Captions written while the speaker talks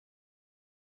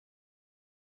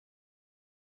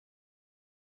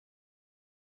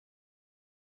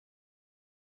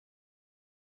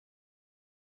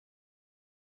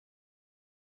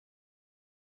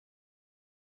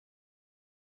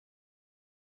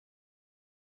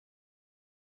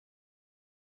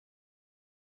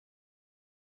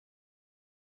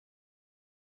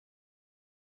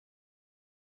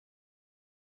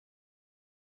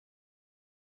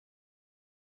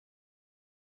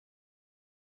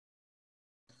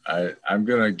I'm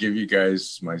gonna give you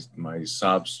guys my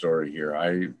sob story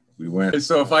here. We went.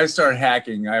 So if I start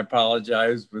hacking, I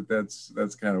apologize, but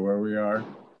that's kind of where we are.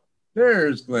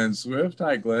 There's Glenn Swift.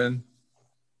 Hi, Glenn.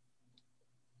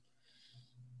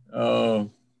 Oh,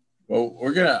 well,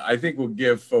 I think we'll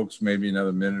give folks maybe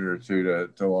another minute or two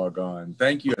to log on.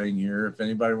 Thank you for being here. If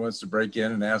anybody wants to break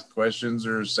in and ask questions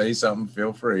or say something,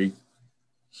 feel free.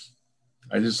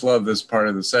 I just love this part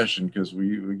of the session because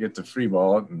we get to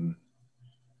freeball it. And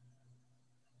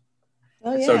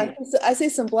oh yeah, so, I see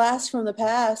some blasts from the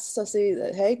past. So I see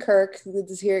that. Hey, Kirk, good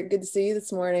to see you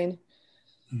this morning.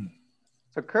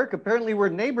 So Kirk, apparently we're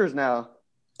neighbors now.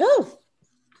 Oh,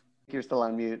 you're still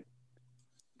on mute,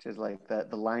 which is like the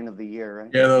line of the year, right?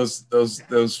 Yeah,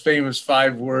 those famous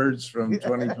 5 words from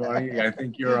 2020. I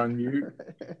think you're on mute.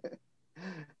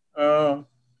 Oh,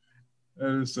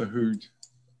 that is a hoot.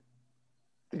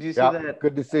 Did you see that?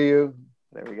 Good to see you.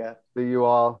 There we go. See you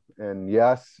all. And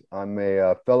yes, I'm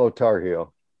a fellow Tar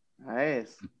Heel.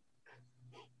 Nice.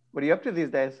 What are you up to these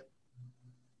days?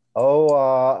 Oh,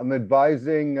 I'm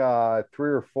advising 3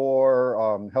 or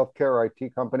 4 healthcare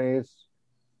IT companies,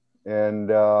 and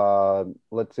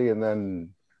let's see, and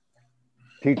then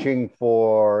teaching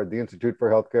for the Institute for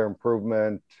Healthcare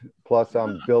Improvement. Plus,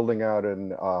 I'm building out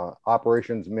an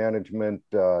operations management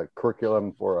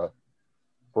curriculum for a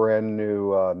brand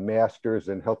new master's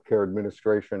in healthcare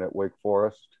administration at Wake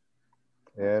Forest,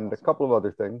 and a couple of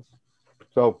other things.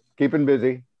 So keeping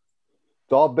busy.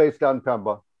 It's all based on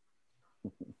Pemba.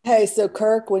 Hey, so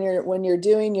Kirk, when you're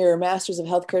doing your Masters of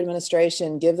Healthcare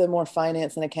Administration, give them more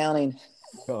finance and accounting.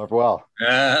 Oh, well.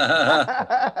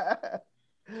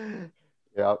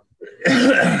 Yep.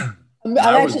 I'm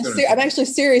actually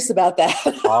serious about that.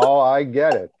 Oh, I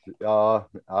get it.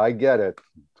 I get it.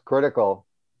 It's critical.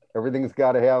 Everything's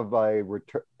got to have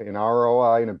an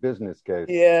ROI in a business case.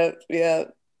 Yeah.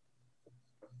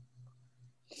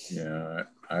 Yeah,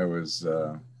 I was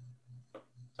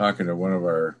talking to one of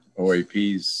our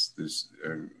OAPs this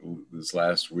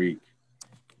last week.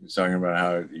 He was talking about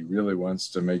how he really wants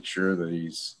to make sure that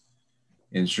he's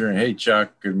ensuring. Hey,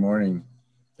 Chuck, good morning.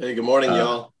 Hey, good morning,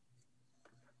 y'all.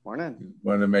 Morning.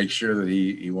 Want to make sure that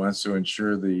he wants to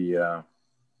ensure the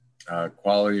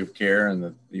quality of care, and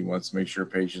that he wants to make sure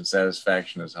patient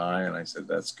satisfaction is high. And I said,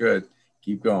 that's good.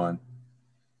 Keep going.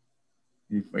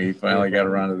 He finally got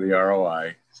around to the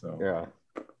ROI. So yeah.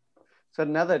 So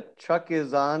now that Chuck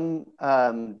is on,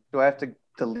 do I have to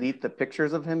delete the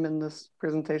pictures of him in this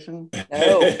presentation?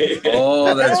 No.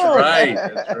 Oh, that's right.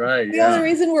 That's right. The only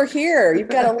reason we're here. You've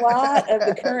got a lot of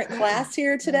the current class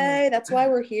here today. That's why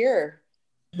we're here.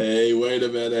 Hey, wait a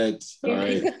minute.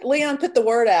 Leon put the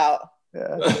word out.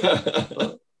 Yeah.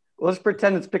 Well, let's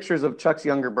pretend it's pictures of Chuck's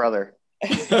younger brother.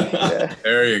 Yeah.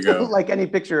 There you go. Like any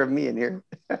picture of me in here.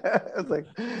 It's like,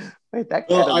 wait, that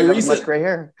guy doesn't have much gray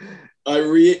hair. I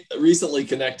recently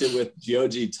connected with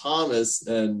Gioji Thomas,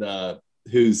 and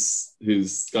who's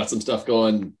got some stuff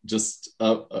going just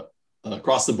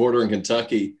across the border in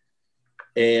Kentucky,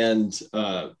 and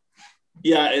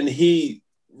and he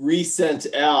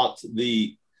resent out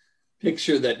the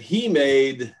picture that he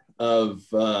made of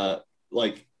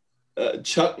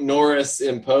Chuck Norris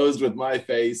imposed with my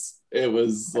face. It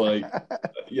was like,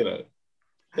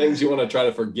 things you want to try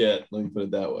to forget. Let me put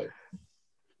it that way.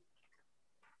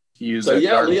 So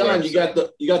yeah, Leon, you got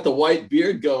the white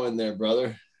beard going there,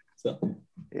 brother. So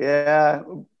yeah,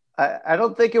 I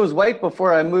don't think it was white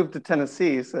before I moved to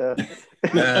Tennessee. So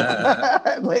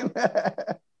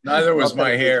neither was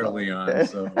my hair, Leon.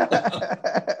 So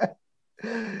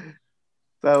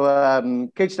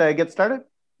Kate, should I get started?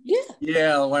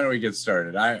 Yeah. Why don't we get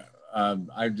started?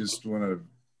 I just want to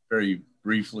very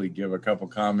briefly give a couple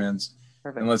comments.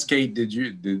 Perfect. Unless Kate,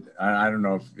 I don't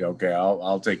know if okay,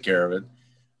 I'll take care of it.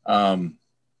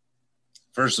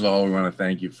 First of all, we want to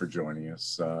thank you for joining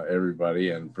us,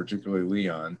 everybody, and particularly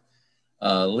Leon.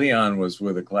 Leon was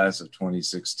with a class of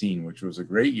 2016, which was a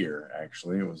great year.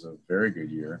 Actually, it was a very good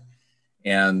year,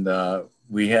 and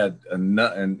we had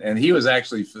and he was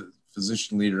actually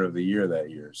physician leader of the year that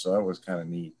year, so that was kind of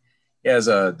neat. He has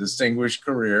a distinguished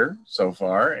career so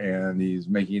far, and he's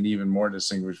making it even more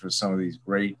distinguished with some of these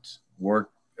great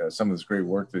work, some of this great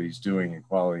work that he's doing in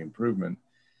quality improvement.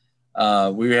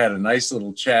 We had a nice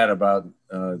little chat about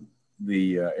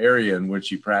the area in which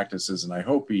he practices, and I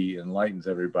hope he enlightens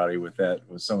everybody with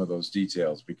some of those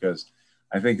details, because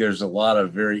I think there's a lot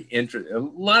of a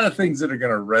lot of things that are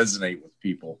going to resonate with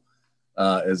people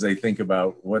as they think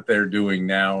about what they're doing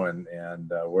now and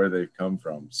where they've come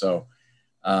from. So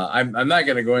I'm not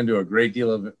going to go into a great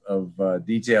deal of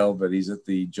detail, but he's at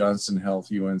the Johnson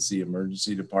Health UNC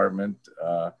Emergency Department.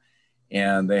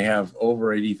 and they have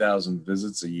over 80,000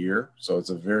 visits a year. So it's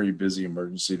a very busy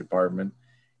emergency department.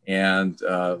 And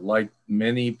like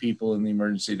many people in the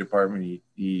emergency department,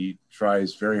 he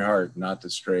tries very hard not to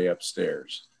stray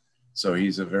upstairs. So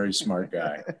he's a very smart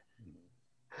guy.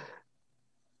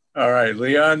 All right,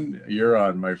 Leon, you're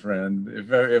on, my friend.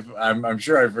 If I'm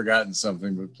sure I've forgotten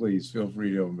something, but please feel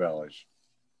free to embellish.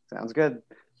 Sounds good.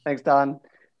 Thanks, Don.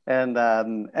 And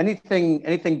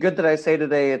anything good that I say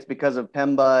today, it's because of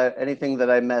PEMBA. Anything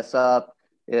that I mess up,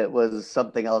 it was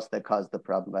something else that caused the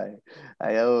problem.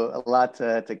 I owe a lot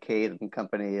to Kate and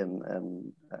company,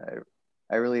 and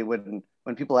I really wouldn't.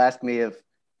 When people ask me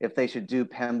if they should do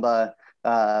PEMBA,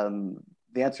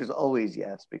 the answer is always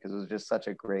yes, because it was just such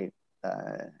a great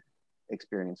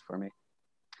experience for me.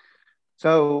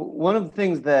 So one of the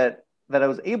things that I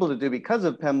was able to do because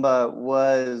of PEMBA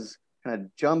was kind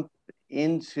of jump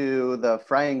into the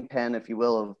frying pan, if you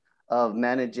will, of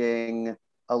managing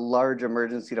a large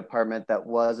emergency department that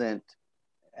wasn't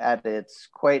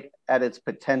quite at its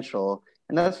potential.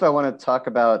 And that's what I want to talk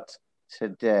about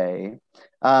today.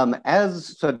 So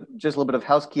just a little bit of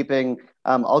housekeeping.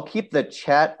 I'll keep the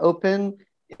chat open.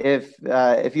 If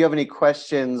you have any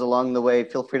questions along the way,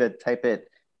 feel free to type it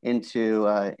into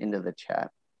the chat.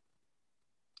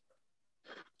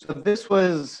 So this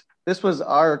was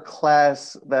our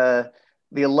class, the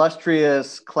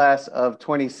illustrious class of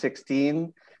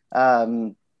 2016.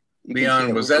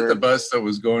 Leon, was that the bus that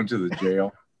was going to the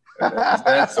jail?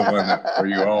 That's the one where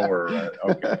you all were.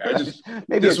 Okay,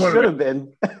 maybe it should have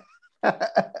been.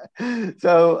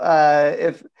 So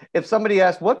if somebody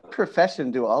asked, what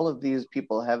profession do all of these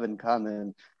people have in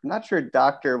common? I'm not sure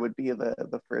doctor would be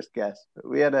the first guess, but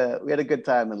we had a good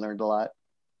time and learned a lot.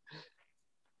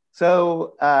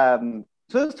 So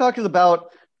this talk is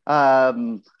about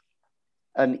an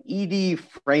ED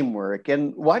framework.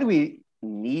 And why do we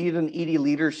need an ED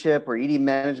leadership or ED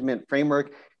management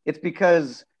framework? It's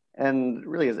because, and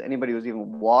really as anybody who's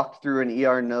even walked through an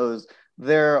ER knows,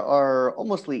 there are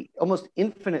almost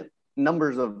infinite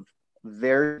numbers of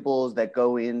variables that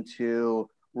go into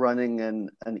running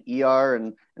an ER.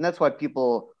 And that's why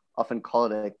people often call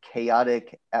it a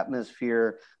chaotic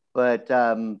atmosphere. But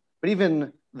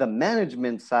even the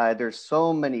management side, there's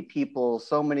so many people,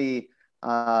 so many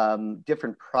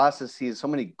different processes, so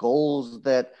many goals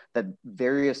that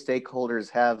various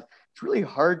stakeholders have. It's really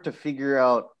hard to figure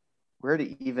out where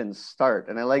to even start.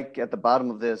 And I like at the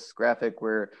bottom of this graphic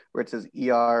where it says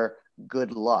ER,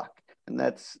 good luck. And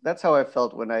that's how I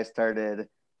felt when I started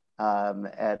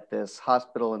at this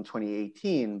hospital in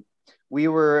 2018. We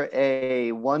were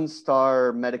a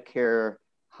 1-star Medicare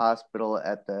hospital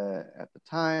at the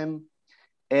time.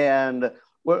 And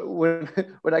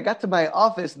when I got to my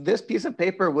office, this piece of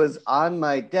paper was on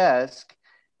my desk.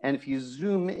 And if you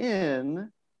zoom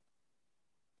in,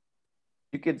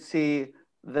 you could see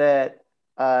that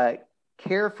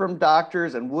care from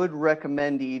doctors and would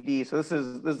recommend ED. So this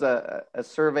is a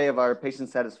survey of our patient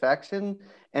satisfaction.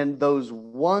 And those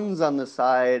ones on the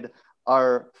side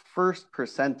are first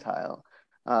percentile.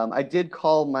 I did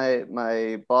call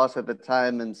my boss at the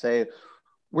time and say,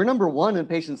 we're number 1 in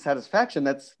patient satisfaction.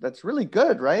 That's really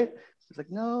good, right? He's like,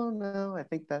 no, I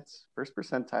think that's first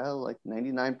percentile. Like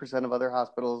 99% of other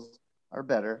hospitals are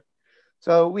better.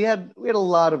 So we had a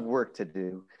lot of work to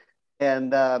do.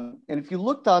 And if you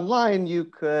looked online, you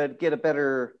could get a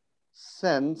better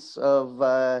sense of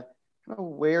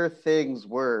where things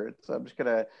were. So I'm just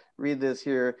gonna read this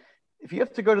here. If you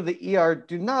have to go to the ER,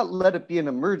 do not let it be an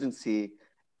emergency,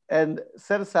 and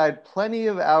set aside plenty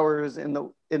of hours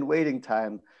in waiting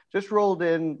time. Just rolled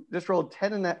 10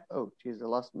 and that. Oh, geez, I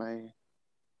lost my.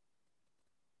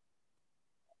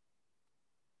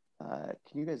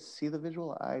 Can you guys see the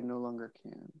visual? I no longer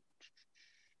can.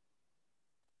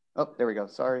 Oh, there we go.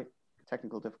 Sorry,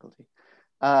 technical difficulty.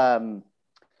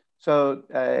 So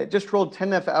just rolled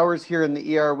 10 hours here in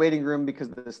the ER waiting room because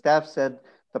the staff said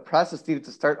the process needed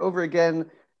to start over again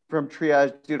from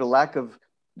triage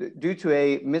due to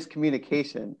a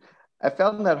miscommunication. I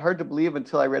found that hard to believe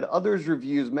until I read others'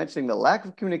 reviews mentioning the lack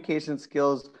of communication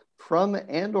skills from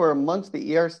and or amongst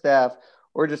the ER staff,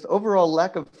 or just overall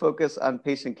lack of focus on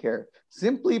patient care.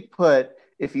 Simply put,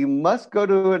 if you must go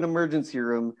to an emergency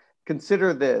room,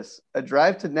 consider this: a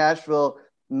drive to Nashville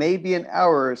may be an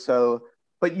hour or so,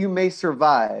 but you may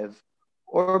survive,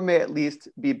 or may at least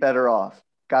be better off.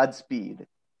 Godspeed.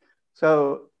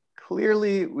 So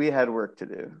clearly we had work to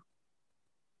do.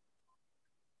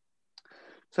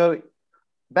 So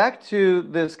back to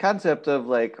this concept of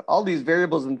like all these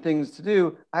variables and things to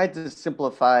do, I had to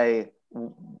simplify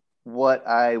what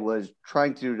I was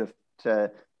trying to do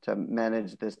to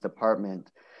manage this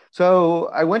department. So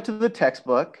I went to the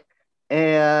textbook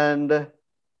And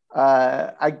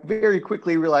I very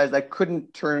quickly realized I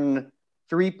couldn't turn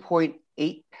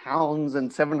 3.8 pounds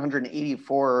and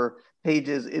 784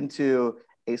 pages into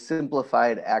a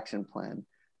simplified action plan.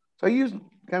 So I used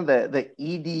kind of the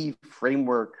ED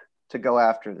framework to go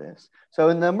after this. So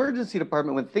in the emergency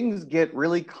department, when things get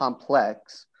really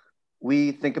complex,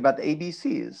 we think about the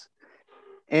ABCs.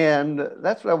 And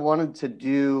that's what I wanted to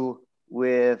do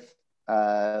with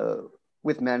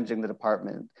managing the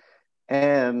department.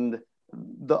 And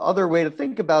the other way to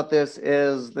think about this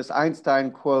is this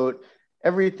Einstein quote,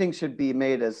 everything should be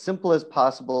made as simple as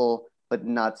possible, but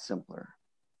not simpler.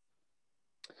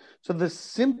 So the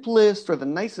simplest or the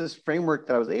nicest framework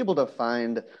that I was able to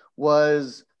find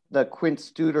was the Quint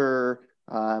Studer,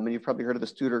 and you've probably heard of the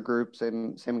Studer group,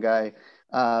 same guy,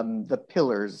 the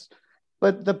pillars.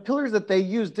 But the pillars that they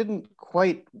used didn't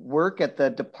quite work at the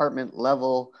department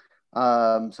level.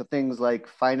 So things like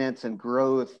finance and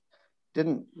growth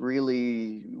didn't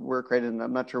really work right. And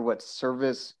I'm not sure what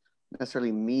service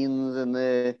necessarily means in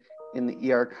the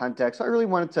ER context. So I really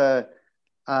wanted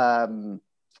to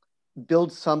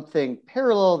build something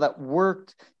parallel that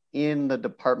worked in the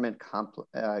department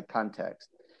context.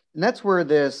 And that's where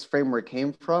this framework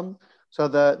came from. So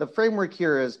the framework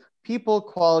here is people,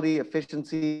 quality,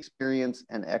 efficiency, experience,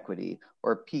 and equity,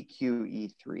 or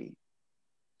PQE3.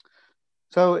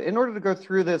 So in order to go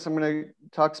through this, I'm going to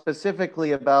talk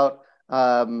specifically about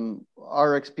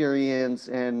our experience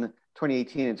in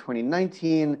 2018 and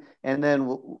 2019, and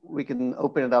then we can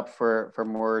open it up for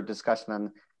more discussion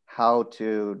on how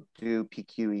to do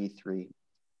PQE3.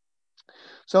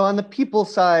 So on the people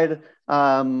side,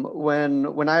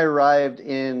 when I arrived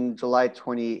in July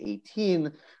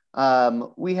 2018,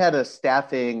 we had a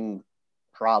staffing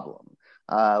problem.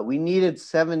 We needed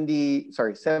 17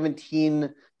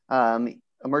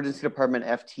 emergency department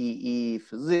FTE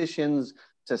physicians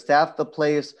to staff the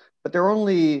place, but there were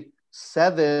only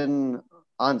 7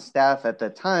 on staff at the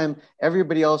time.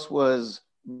 Everybody else was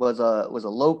a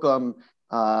locum,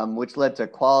 which led to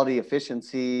quality,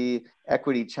 efficiency,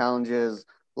 equity challenges.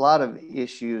 A lot of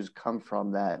issues come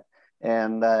from that.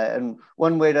 And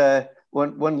one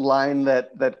line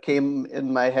that came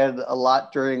in my head a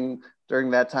lot during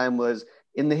that time was,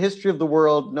 in the history of the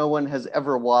world, no one has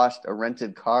ever washed a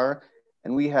rented car,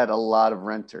 and we had a lot of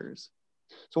renters.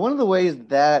 So one of the ways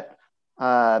that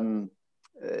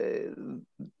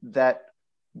that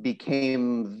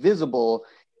became visible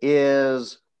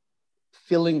is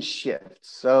filling shifts.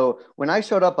 So when I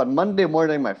showed up on Monday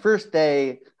morning, my first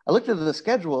day, I looked at the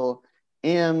schedule,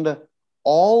 and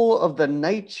all of the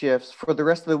night shifts for the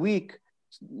rest of the week,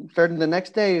 starting the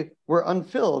next day, were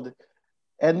unfilled.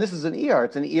 And this is an ER.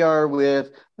 It's an ER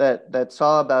with that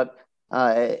saw about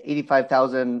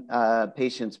 85,000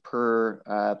 patients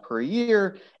per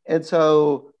year. And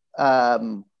so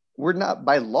we're not,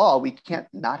 by law, we can't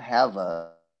not have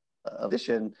a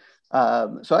physician.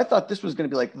 So I thought this was going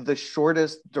to be like the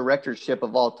shortest directorship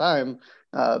of all time,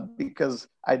 because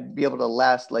I'd be able to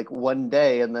last like one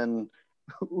day, and then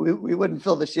we wouldn't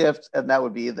fill the shifts, and that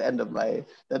would be the end of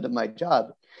my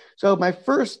job. So my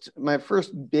first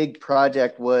big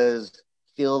project was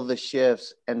fill the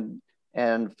shifts and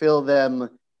fill them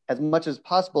as much as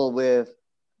possible with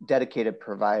dedicated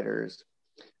providers.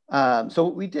 So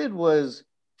what we did was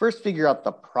first figure out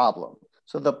the problem.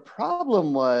 So the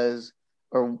problem was,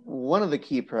 or one of the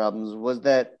key problems was,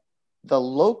 that the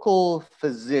local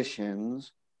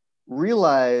physicians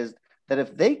realized that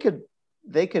if they could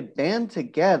band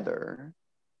together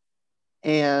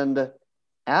and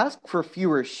ask for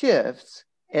fewer shifts,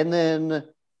 and then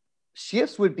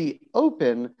shifts would be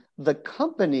open, the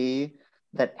company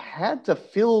that had to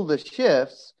fill the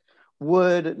shifts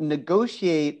would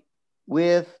negotiate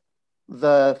with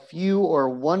the few or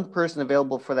one person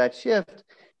available for that shift.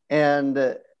 And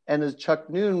as Chuck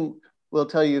Noon will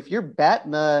tell you, if your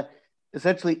BATNA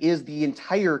essentially is the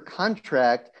entire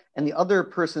contract and the other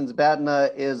person's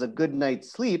BATNA is a good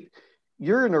night's sleep,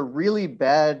 you're in a really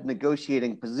bad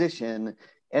negotiating position.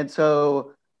 And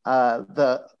so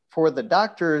for the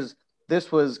doctors,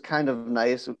 this was kind of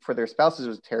nice. For their spouses, it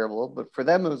was terrible, but for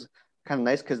them, it was kind of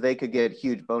nice because they could get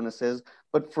huge bonuses.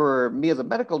 But for me as a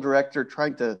medical director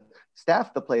trying to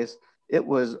staff the place, it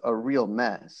was a real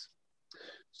mess.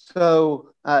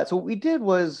 So what we did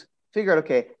was figure out,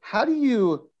 okay, how do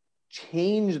you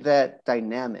change that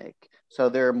dynamic? So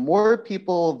there are more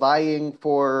people vying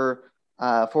for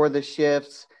the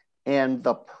shifts, and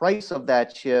the price of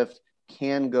that shift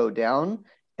can go down.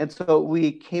 And so what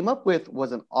we came up with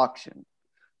was an auction.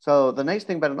 So the nice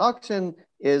thing about an auction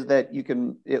is that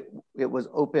it was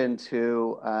open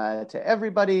to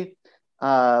everybody.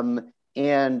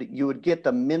 and you would get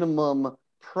the minimum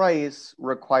price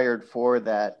required for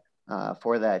that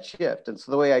shift. And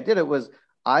so the way I did it was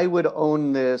I would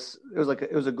own this.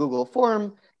 It was a Google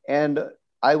form, and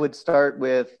I would start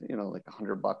with like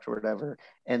 $100 or whatever,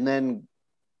 and then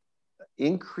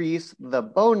increase the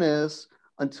bonus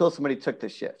until somebody took the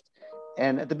shift.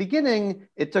 And at the beginning,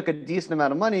 it took a decent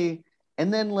amount of money,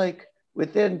 and then like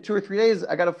within 2 or 3 days,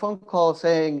 I got a phone call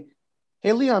saying,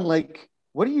 "Hey, Leon, like,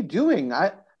 what are you doing?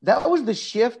 That was the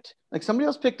shift. Like, somebody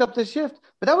else picked up the shift,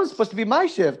 but that was supposed to be my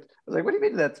shift." I was like, "What do you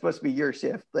mean that's supposed to be your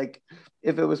shift? Like,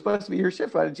 if it was supposed to be your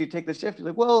shift, why didn't you take the shift?" He's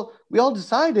like, "Well, we all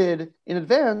decided in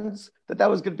advance that that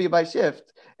was going to be my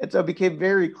shift." And so it became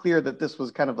very clear that this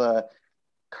was kind of a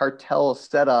cartel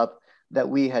setup that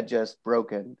we had just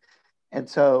broken. And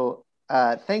so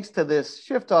thanks to this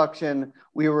shift auction,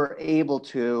 we were able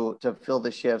to fill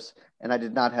the shifts, and I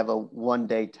did not have a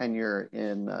 1-day tenure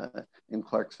in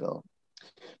Clarksville.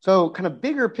 So kind of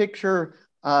bigger picture,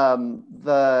 in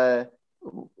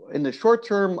the short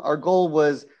term, our goal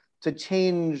was to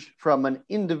change from an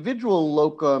individual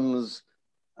locums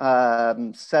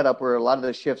setup where a lot of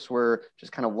the shifts were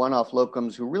just kind of one-off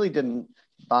locums who really didn't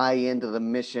buy into the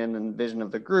mission and vision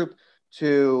of the group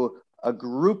to a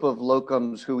group of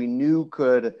locums who we knew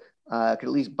could at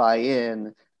least buy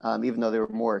in, even though they were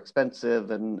more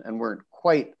expensive and weren't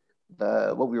quite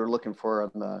what we were looking for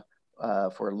on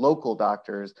for local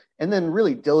doctors, and then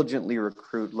really diligently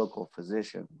recruit local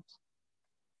physicians.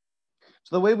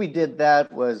 So the way we did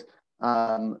that was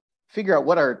figure out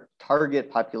what our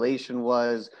target population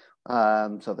was,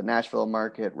 so the Nashville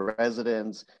market,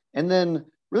 residents, and then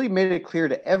really made it clear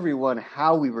to everyone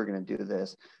how we were going to do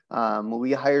this.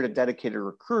 We hired a dedicated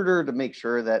recruiter to make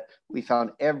sure that we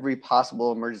found every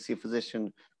possible emergency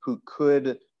physician who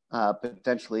could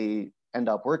potentially end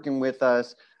up working with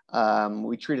us.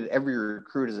 We treated every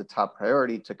recruit as a top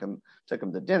priority, took them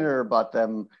to dinner, bought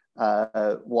them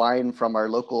wine from our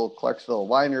local Clarksville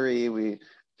winery. We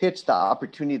pitched the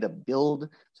opportunity to build.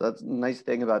 So that's a nice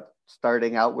thing about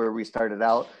starting out where we started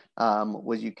out,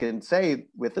 was you can say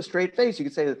with a straight face, you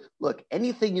can say, look,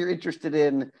 anything you're interested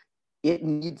in, it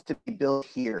needs to be built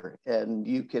here. And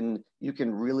you can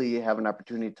really have an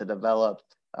opportunity to develop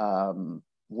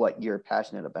what you're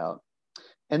passionate about.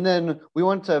 And then we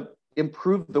want to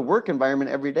improve the work environment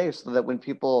every day so that when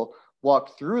people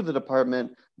walk through the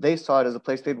department, they saw it as a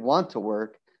place they'd want to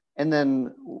work. And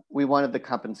then we wanted the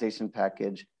compensation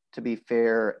package to be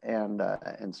fair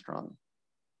and strong.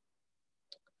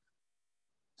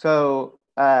 So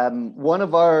one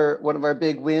of our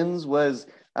big wins was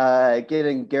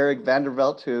getting Garrick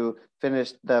Vandervelt, who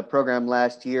finished the program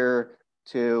last year,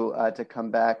 to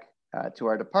come back to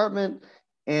our department.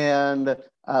 And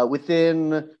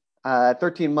within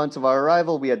 13 months of our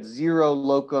arrival, we had 0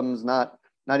 locums, not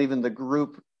even the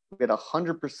group. We had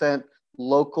 100%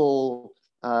 local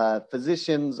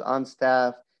physicians on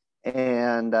staff,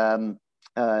 and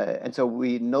so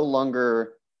we no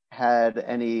longer had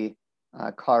any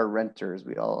car renters.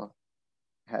 We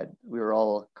were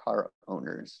all car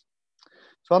owners.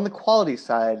 So on the quality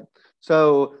side,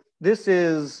 so this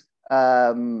is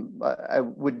I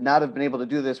would not have been able to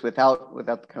do this without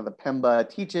kind of the PEMBA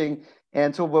teaching.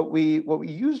 And so what we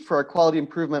used for our quality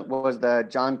improvement was the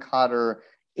John Cotter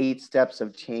 8 steps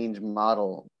of change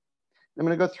model. I'm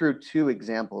going to go through 2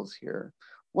 examples here.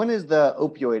 One is the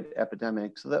opioid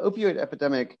epidemic. So the opioid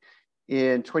epidemic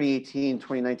in 2018,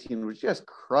 2019 was just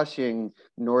crushing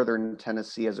northern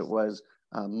Tennessee, as it was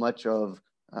much of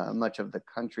the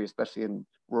country, especially in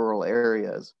rural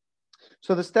areas.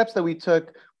 So the steps that we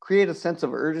took create a sense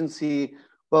of urgency.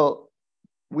 Well,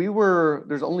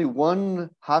 there's only 1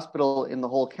 hospital in the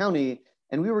whole county,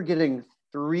 and we were getting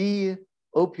 3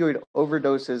 opioid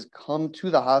overdoses come to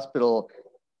the hospital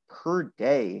per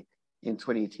day in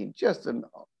 2018, just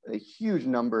a huge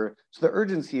number. So the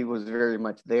urgency was very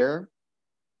much there.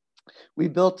 We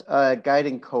built a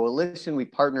guiding coalition. We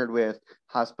partnered with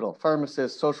hospital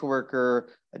pharmacists, social worker,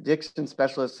 addiction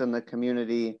specialists in the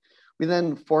community. We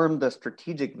then formed a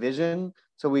strategic vision.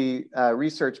 So we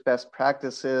researched best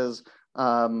practices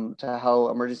to how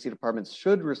emergency departments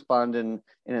should respond in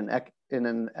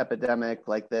an epidemic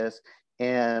like this.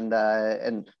 And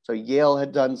so Yale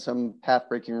had done some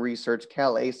path-breaking research.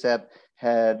 Cal ASAP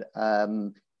had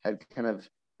kind of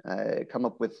come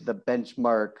up with the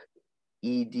benchmark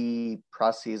ED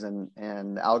processes and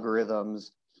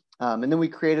algorithms. And then we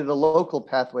created a local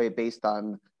pathway based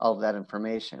on all of that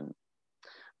information.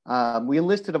 We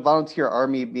enlisted a volunteer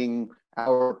army, being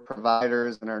our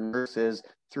providers and our nurses,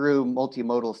 through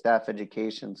multimodal staff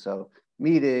education. So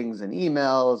meetings and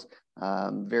emails,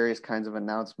 various kinds of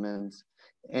announcements.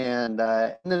 And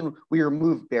then we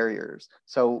removed barriers.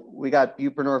 So we got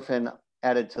buprenorphine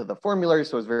added to the formulary,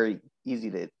 so it was very easy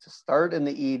to start in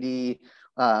the ED.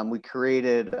 We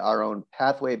created our own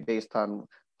pathway based on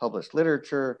published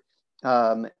literature.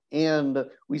 And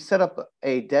we set up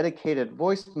a dedicated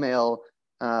voicemail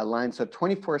line. So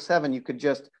 24/7, you could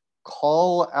just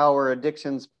call our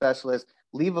addiction specialist,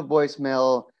 leave a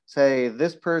voicemail, say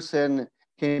this person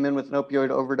came in with an opioid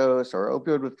overdose or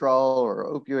opioid withdrawal or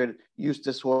opioid use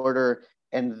disorder,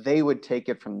 and they would take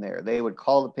it from there. They would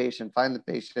call the patient, find the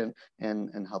patient,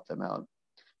 and help them out.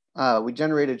 We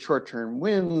generated short-term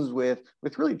wins with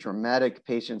really dramatic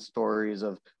patient stories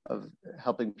of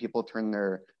helping people turn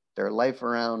their life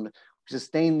around. We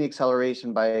sustained the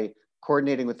acceleration by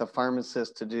coordinating with the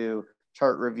pharmacist to do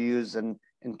chart reviews and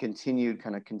continued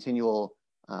kind of continual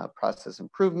process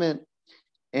improvement,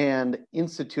 and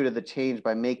instituted the change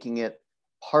by making it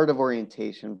part of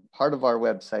orientation, part of our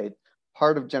website,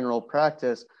 part of general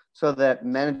practice, so that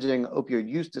managing opioid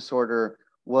use disorder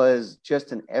was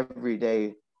just an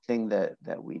everyday thing that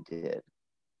we did.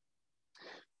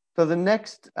 So the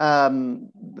next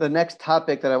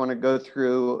topic that I want to go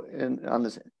through on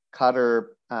this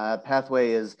Cotter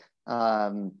pathway is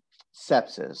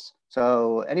sepsis.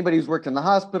 So anybody who's worked in the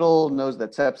hospital knows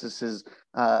that sepsis is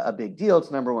a big deal. It's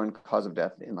the #1 cause of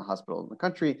death in the hospital in the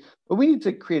country. But we need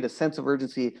to create a sense of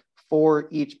urgency for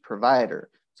each provider.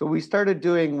 So what we started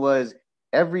doing was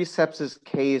every sepsis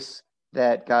case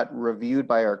that got reviewed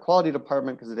by our quality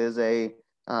department, because it is a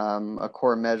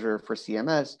core measure for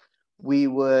CMS, we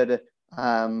would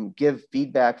give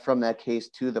feedback from that case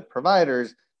to the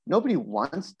providers. Nobody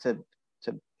wants to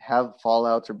have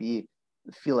fallouts or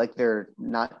feel like they're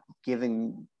not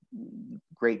giving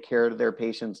great care to their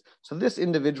patients. So this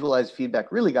individualized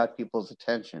feedback really got people's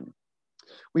attention.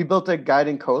 We built a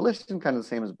guiding coalition, kind of the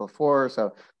same as before.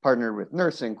 So partnered with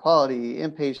nursing, quality,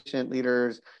 inpatient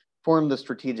leaders, formed the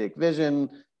strategic vision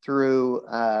through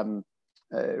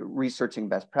researching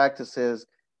best practices.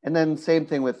 And then same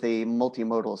thing with the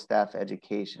multimodal staff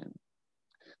education.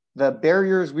 The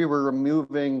barriers we were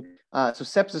removing, so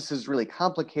sepsis is really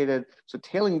complicated. So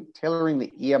tailoring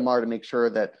the EMR to make sure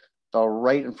that the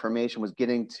right information was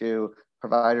getting to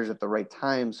providers at the right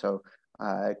time. So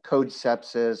code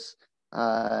sepsis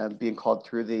being called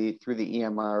through the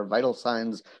EMR, vital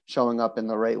signs showing up in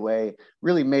the right way,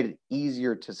 really made it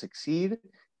easier to succeed.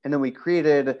 And then we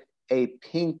created a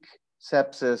pink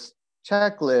sepsis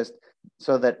checklist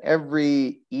so that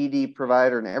every ED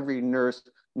provider and every nurse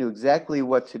knew exactly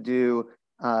what to do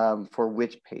for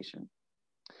which patient.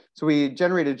 So we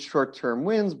generated short-term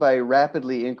wins by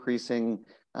rapidly increasing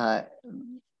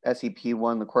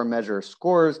SEP1, the core measure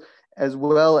scores, as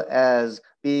well as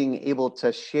being able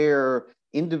to share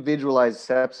individualized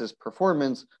sepsis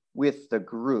performance with the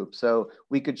group. So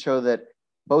we could show that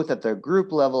both at the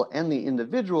group level and the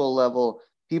individual level,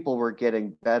 people were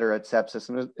getting better at sepsis,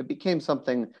 and it became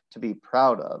something to be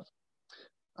proud of.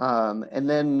 And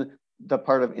then the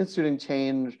part of instituting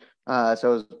change, so it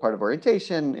was part of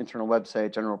orientation, internal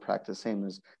website, general practice, same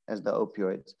as the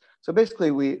opioids. So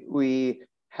basically, we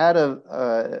had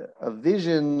a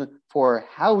vision for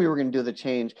how we were going to do the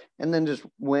change, and then just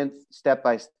went step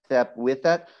by step with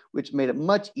that, which made it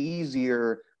much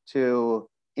easier to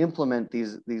implement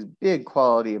these big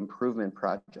quality improvement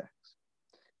projects.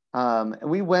 And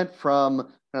we went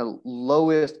from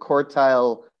lowest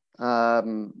quartile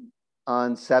on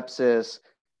sepsis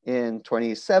in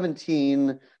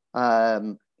 2017,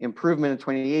 improvement in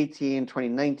 2018,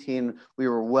 2019, we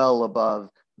were well above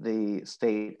the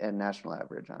state and national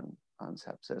average on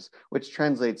sepsis, which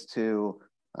translates to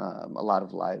a lot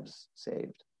of lives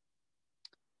saved.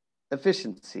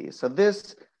 Efficiency. So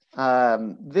this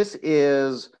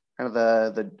is kind of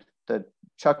the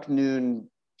Chuck Noon,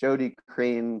 Jody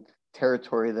Crane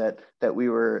territory that we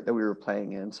were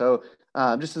playing in. So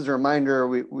just as a reminder,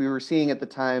 we were seeing at the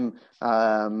time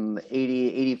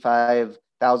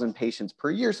 85,000 patients per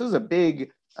year. So it was a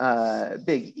big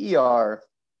ER,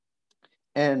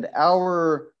 and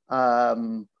our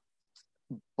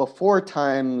before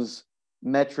times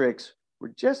metrics were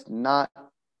just not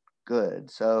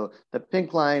good. So the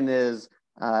pink line is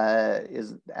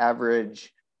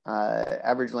average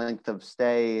length of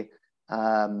stay.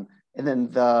 And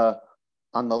then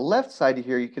on the left side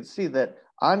here, you can see that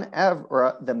on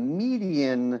average, the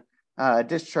median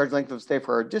discharge length of stay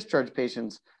for our discharge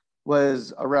patients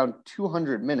was around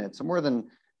 200 minutes, so more than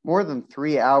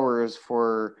 3 hours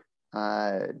for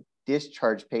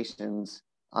discharge patients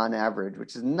on average,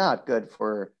 which is not good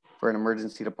for an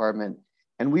emergency department.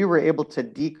 And we were able to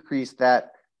decrease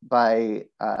that by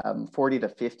 40 to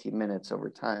 50 minutes over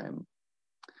time.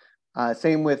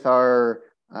 Same with our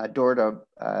door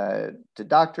to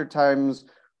doctor times,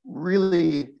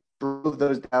 really drove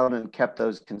those down and kept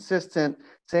those consistent.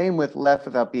 Same with left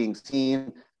without being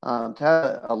seen. To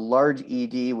have a large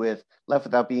ED with left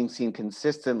without being seen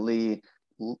consistently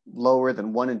lower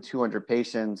than 1 in 200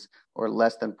 patients or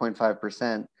less than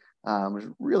 0.5% was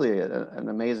really an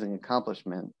amazing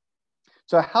accomplishment.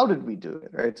 So how did we do it,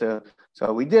 right?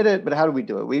 So we did it, but how did we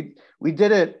do it? We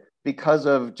did it because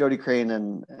of Jody Crane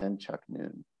and Chuck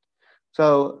Noon.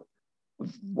 So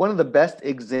one of the best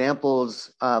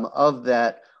examples of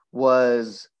that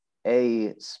was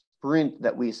a sprint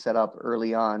that we set up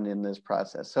early on in this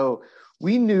process. So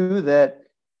we knew that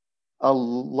a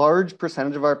large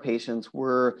percentage of our patients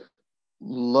were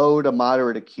low to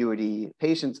moderate acuity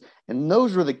patients, and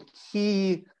those were the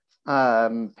key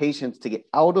patients to get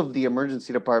out of the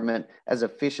emergency department as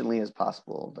efficiently as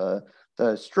possible.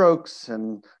 The strokes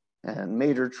and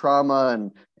major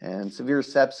trauma and severe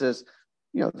sepsis,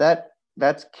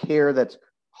 that's care that's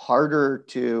harder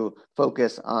to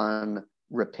focus on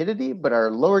rapidity, but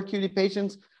our lower acuity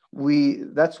patients,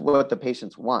 that's what the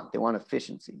patients want. They want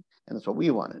efficiency, and that's what we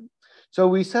wanted. So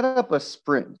we set up a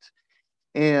sprint,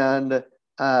 and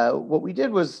what we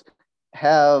did was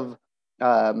have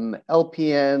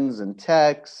LPNs and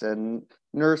techs and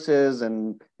nurses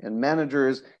and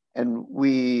managers, and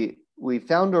we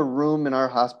found a room in our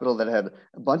hospital that had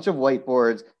a bunch of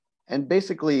whiteboards and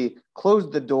basically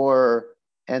closed the door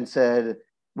and said,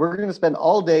 we're going to spend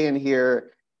all day in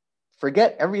here.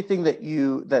 Forget everything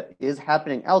that is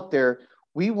happening out there.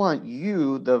 We want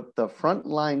you, the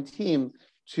frontline team,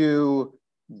 to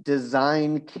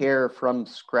design care from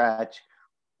scratch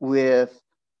with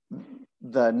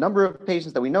the number of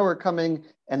patients that we know are coming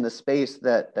and the space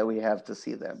that we have to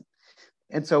see them.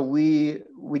 And so we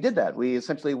did that. We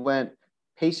essentially went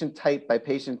patient type by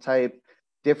patient type,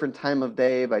 different time of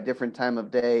day by different time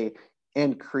of day,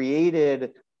 and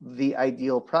created the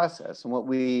ideal process. And what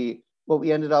we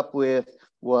ended up with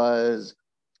was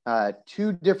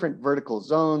 2 different vertical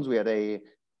zones. We had a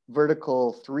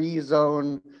vertical 3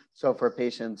 zone. So for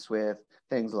patients with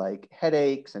things like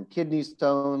headaches and kidney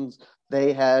stones,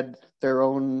 they had their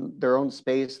own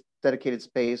space, dedicated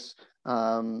space.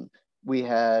 We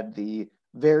had the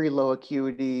very low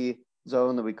acuity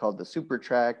zone that we called the super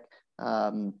track,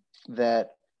 that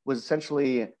was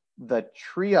essentially the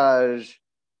triage.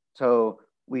 So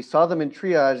we saw them in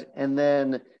triage and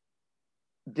then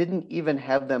didn't even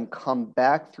have them come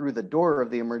back through the door of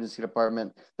the emergency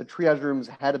department. The triage rooms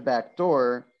had a back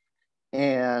door,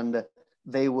 and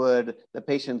the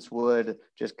patients would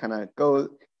just kind of go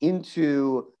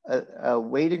into a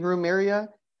waiting room area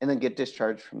and then get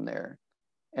discharged from there.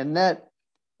 And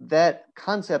that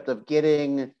concept of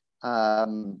getting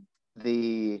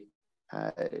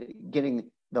getting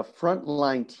the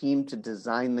frontline team to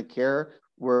design the care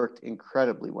worked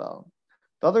incredibly well.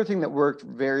 The other thing that worked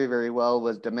very, very well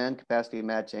was demand capacity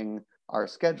matching our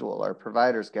schedule, our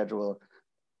provider schedule.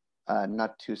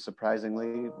 Not too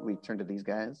surprisingly, we turned to these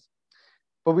guys.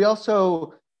 But we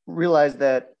also realized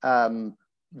that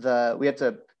we had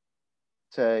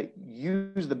to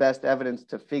use the best evidence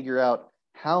to figure out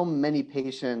how many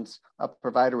patients a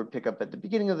provider would pick up at the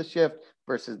beginning of the shift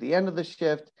versus the end of the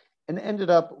shift, and ended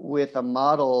up with a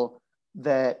model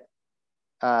that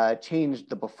changed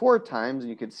the before times. And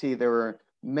you could see there were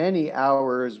many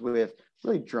hours with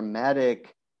really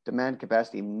dramatic demand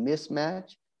capacity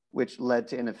mismatch, which led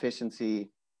to inefficiency,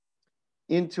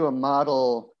 into a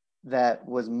model that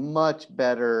was much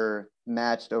better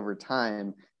matched over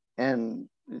time. And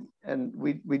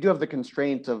we do have the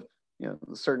constraint of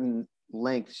certain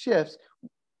length shifts.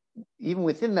 Even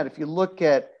within that, if you look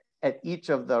at each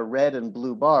of the red and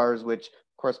blue bars, which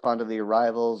correspond to the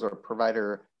arrivals or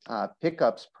provider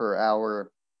pickups per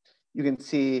hour, you can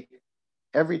see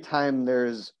every time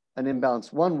there's an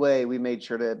imbalance one way, we made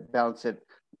sure to balance it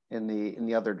in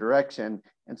the other direction.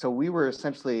 And so we were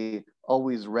essentially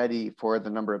always ready for the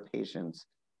number of patients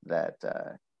that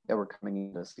were coming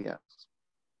into CS.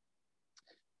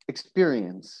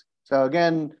 Experience. So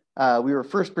again, we were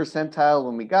first percentile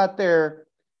when we got there,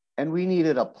 and we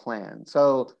needed a plan.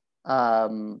 So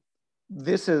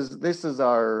this is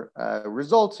our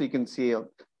results. So you can see,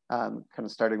 kind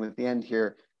of starting with the end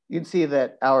here, you can see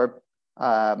that our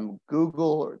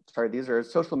these are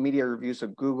social media reviews. So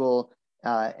Google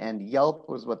and Yelp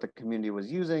was what the community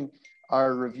was using.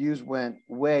 Our reviews went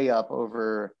way up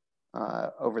over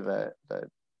that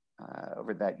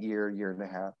year and a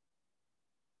half.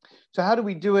 So how do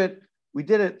we do it? We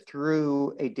did it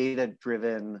through a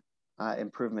data-driven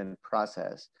improvement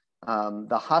process.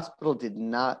 The hospital did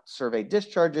not survey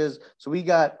discharges, so we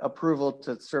got approval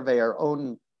to survey our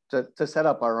own, to set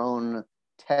up our own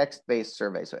text-based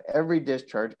survey. So every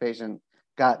discharge patient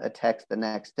got a text the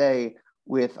next day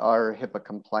with our HIPAA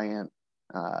compliant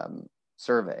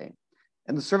survey.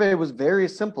 And the survey was very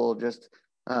simple, just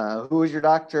who was your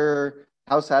doctor?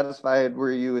 How satisfied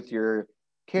were you with your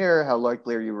care? How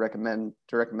likely are you to recommend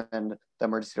the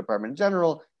emergency department in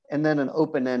general? And then an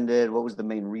open-ended, what was the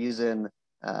main reason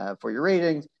for your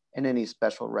ratings, and any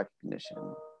special recognition.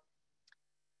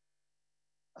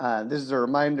 This is a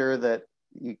reminder that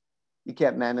you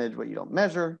can't manage what you don't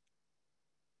measure.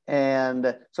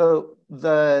 And so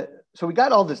we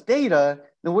got all this data.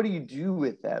 Now, what do you do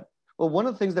with that? Well, one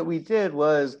of the things that we did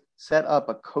was set up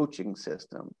a coaching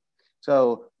system.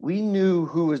 So we knew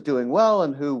who was doing well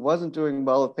and who wasn't doing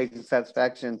well with patient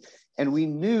satisfaction. And we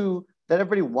knew that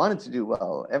everybody wanted to do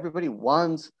well. Everybody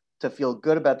wants to feel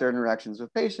good about their interactions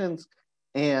with patients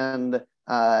and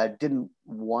didn't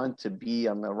want to be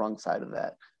on the wrong side of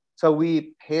that. So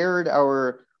we paired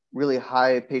our really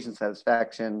high patient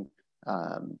satisfaction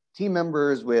team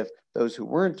members with those who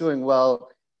weren't doing well.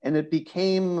 And it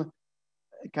became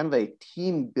kind of a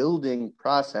team building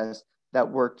process that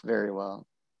worked very well.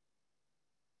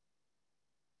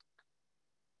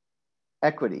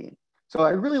 Equity. So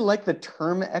I really like the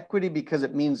term equity because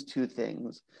it means two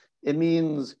things. It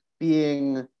means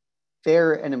being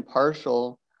fair and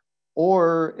impartial,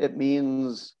 or it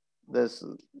means this,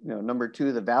 number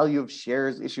two, the value of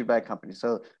shares issued by a company.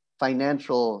 So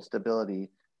financial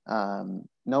stability, no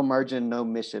margin, no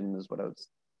mission is what I was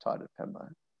taught at PEMBA.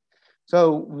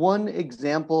 So one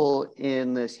example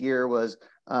in this year was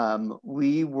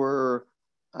we wanted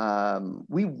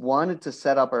to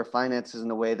set up our finances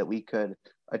in a way that we could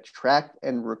attract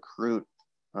and recruit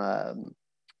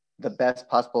the best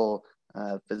possible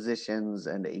physicians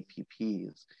and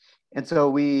APPs. And so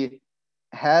we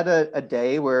had a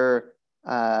day where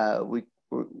we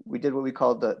did what we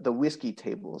called the whiskey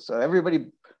table. So everybody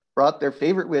brought their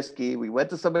favorite whiskey. We went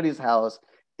to somebody's house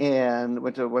and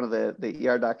went to one of the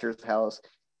ER doctor's house.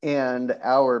 And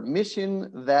our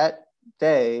mission that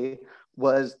day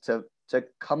was to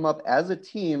come up as a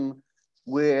team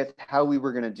with how we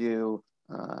were going to do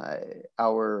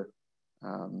our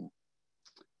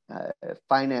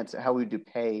finance, how we do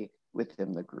pay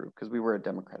within the group, because we were a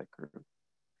democratic group.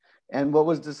 And what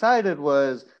was decided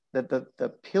was that the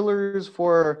pillars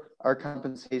for our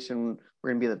compensation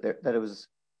were going to be that it was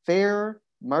fair,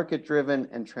 market-driven,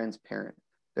 and transparent.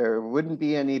 There wouldn't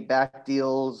be any back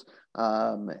deals.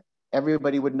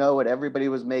 Everybody would know what everybody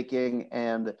was making,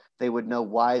 and they would know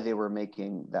why they were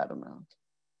making that amount.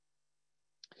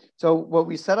 So what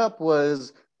we set up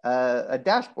was a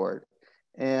dashboard,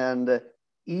 and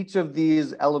each of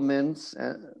these elements,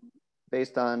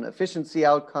 based on efficiency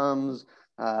outcomes,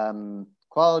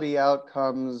 quality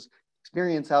outcomes,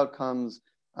 experience outcomes,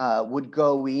 would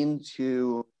go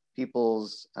into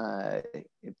people's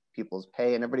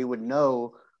pay, and everybody would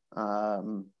know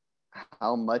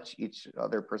how much each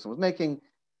other person was making,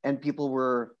 and people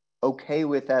were okay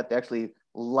with that. They actually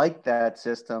liked that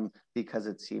system because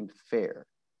it seemed fair,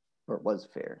 or it was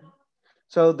fair.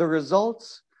 So the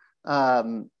results,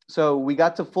 so we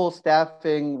got to full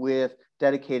staffing with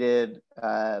dedicated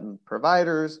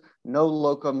providers, no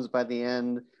locums by the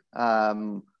end,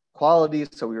 quality,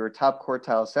 so we were top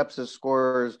quartile sepsis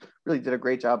scorers, really did a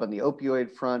great job on the opioid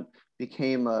front,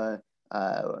 became a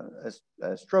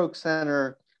stroke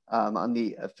center. On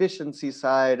the efficiency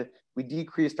side, we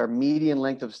decreased our median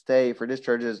length of stay for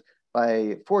discharges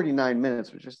by 49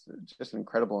 minutes, which is just an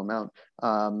incredible amount,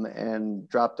 and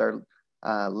dropped our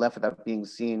left without being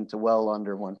seen to well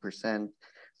under 1%.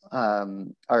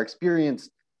 Our experience,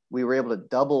 we were able to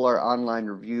double our online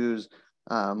reviews,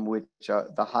 which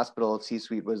the hospital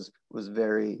C-suite was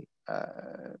very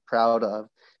proud of.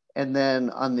 And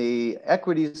then on the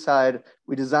equity side,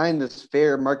 we designed this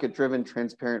fair, market-driven,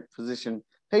 transparent physician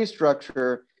pay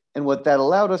structure. And what that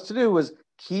allowed us to do was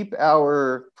keep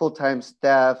our full-time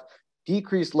staff,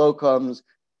 decrease locums,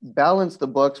 balance the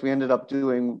books. We ended up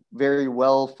doing very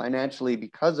well financially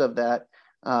because of that.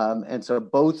 And so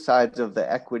both sides of the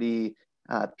equity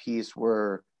piece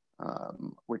were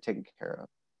taken care of.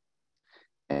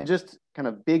 And just kind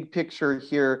of big picture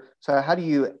here. So how do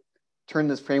you turn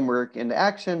this framework into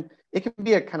action? It can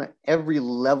be at kind of every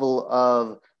level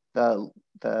of the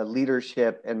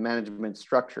leadership and management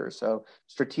structure. So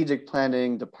strategic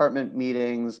planning, department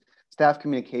meetings, staff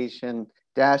communication,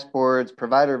 dashboards,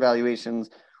 provider evaluations.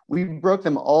 We broke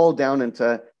them all down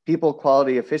into people,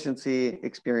 quality, efficiency,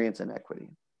 experience, and equity.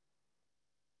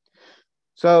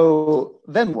 So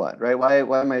then what, right? Why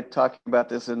am I talking about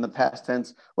this in the past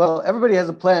tense? Well, everybody has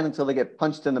a plan until they get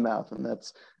punched in the mouth, and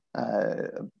that's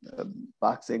a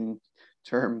boxing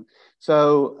term.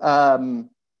 So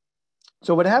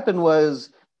so what happened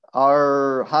was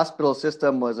our hospital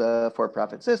system was a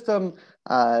for-profit system.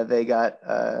 They got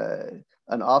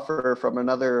an offer from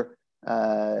another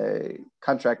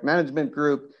contract management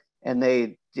group, and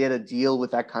they did a deal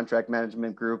with that contract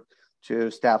management group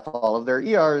to staff all of their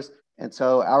ERs. And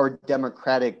so our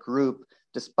democratic group,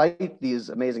 despite these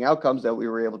amazing outcomes that we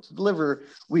were able to deliver,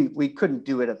 we couldn't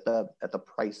do it at the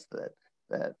price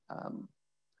that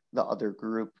the other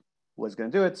group was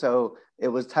going to do it. So it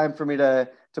was time for me to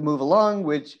move along,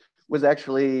 which was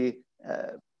actually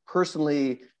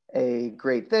personally a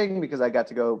great thing because I got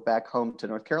to go back home to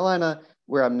North Carolina,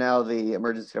 where I'm now the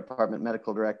emergency department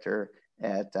medical director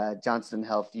at Johnston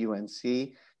Health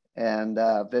UNC, and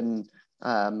been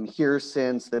here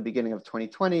since the beginning of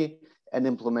 2020 and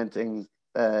implementing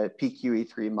the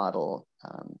PQE3 model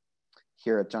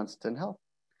here at Johnston Health.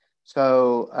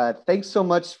 So thanks so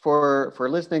much for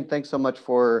listening. Thanks so much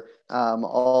for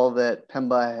all that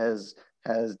Pemba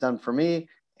has done for me,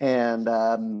 and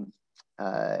I'm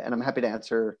happy to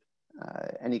answer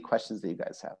any questions that you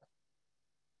guys have.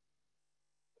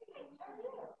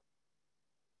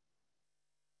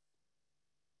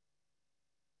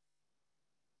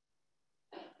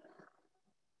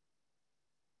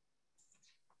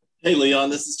 Hey, Leon,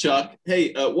 this is Chuck.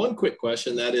 Hey, one quick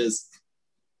question. That is,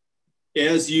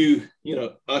 as you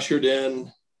ushered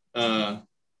in the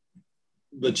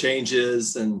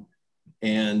changes and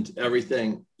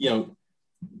everything,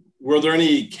 were there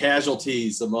any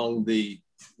casualties among the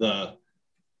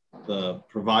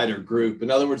provider group? In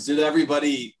other words, did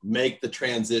everybody make the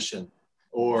transition,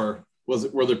 or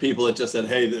were there people that just said,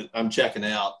 "Hey, I'm checking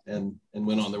out," and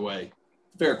went on their way?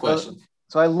 Fair question.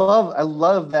 So I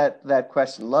love that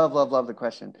question. Love the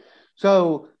question.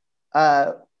 So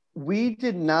we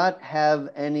did not have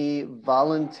any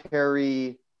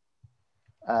voluntary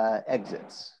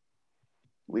exits.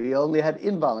 We only had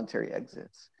involuntary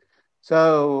exits.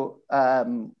 So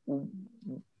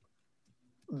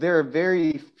there are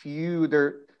very few.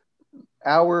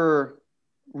 Our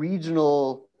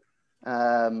regional,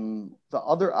 the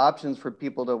other options for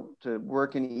people to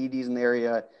work in EDs in the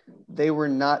area, they were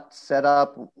not set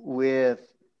up with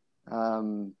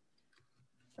a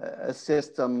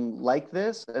system like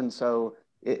this. And so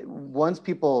once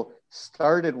people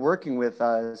started working with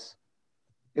us,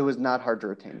 it was not hard to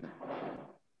retain them.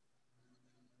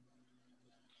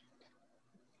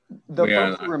 The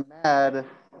folks who were mad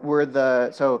were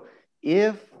so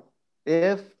we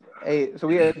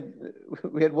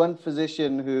had one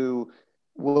physician who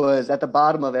was at the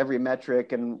bottom of every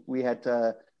metric, and we had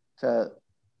to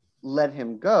let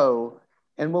him go.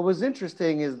 And what was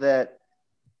interesting is that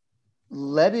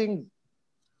letting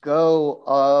go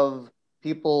of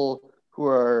people who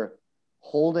are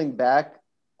holding back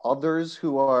others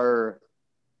who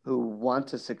want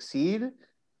to succeed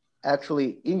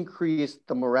actually increased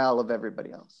the morale of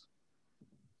everybody else.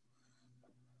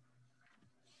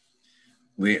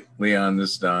 Leon,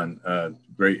 this is Don.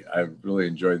 Great. I really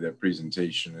enjoyed that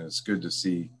presentation, and it's good to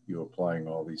see you applying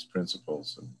all these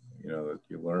principles and that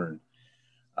you learned.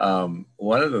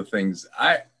 One of the things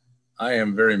I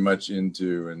am very much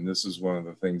into, and this is one of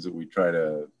the things that we try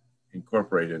to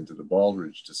incorporate into the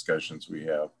Baldrige discussions we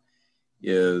have,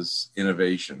 is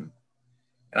innovation.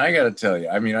 And I got to tell you,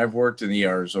 I mean, I've worked in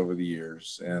ERs over the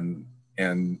years, and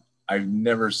I've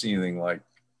never seen anything like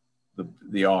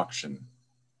the auction.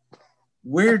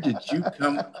 Where did you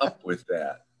come up with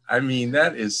that? I mean,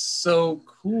 that is so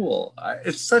cool.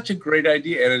 It's such a great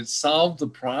idea, and it solved the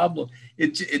problem.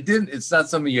 It's not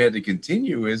something you had to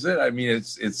continue, is it? I mean,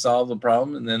 it solved the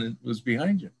problem, and then it was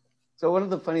behind you. So one of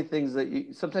the funny things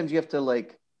that sometimes you have to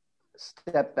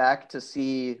step back to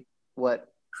see what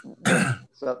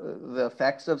the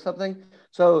effects of something.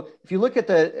 So if you look at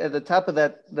the top of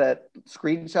that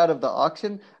screenshot of the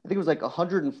auction, I think it was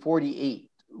 148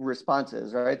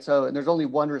 responses, right? So, and there's only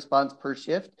one response per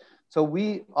shift. So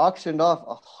we auctioned off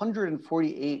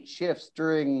 148 shifts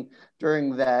during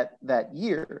that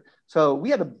year. So we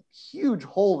had a huge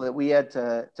hole that we had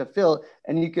to fill,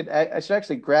 and I should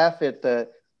actually graph it.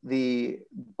 The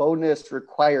bonus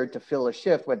required to fill a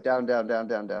shift went down.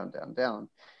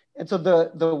 And so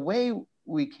the way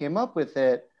we came up with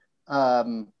it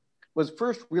was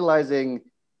first realizing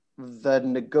the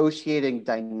negotiating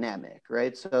dynamic,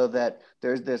 right? So that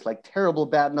there's this terrible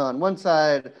BATNA on one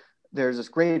side, there's this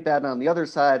great BATNA on the other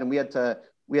side, and we had to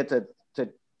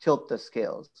tilt the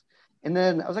scales. And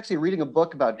then I was actually reading a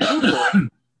book about Google,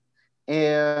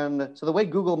 and so the way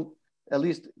Google, at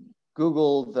least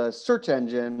Google, the search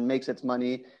engine, makes its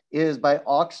money is by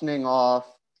auctioning off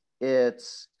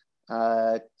its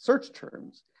search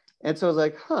terms. And so I was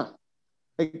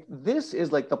like this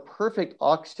is like the perfect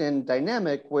auction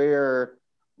dynamic where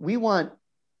we want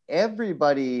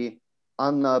everybody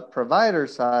on the provider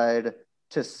side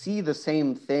to see the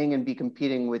same thing and be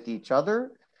competing with each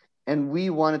other. And we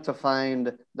wanted to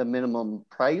find the minimum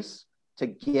price to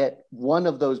get one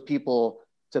of those people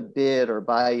to bid or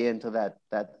buy into that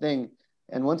thing.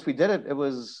 And once we did it, it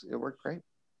worked great.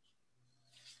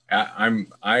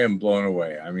 I am blown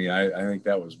away. I mean, I think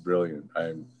that was brilliant.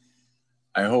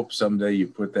 I hope someday you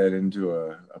put that into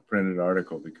a printed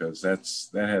article, because that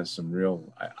has some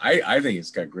real, I think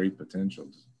it's got great potential,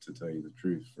 to tell you the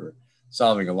truth, for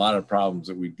solving a lot of problems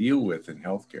that we deal with in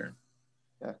healthcare.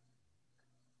 Yeah.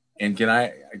 And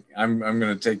I'm going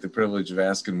to take the privilege of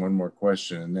asking one more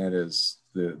question, and that is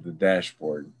the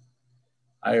dashboard.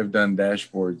 I have done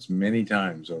dashboards many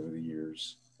times over the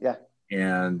years. Yeah.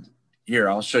 And here,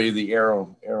 I'll show you the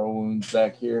arrow wounds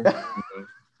back here.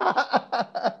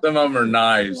 Some of them are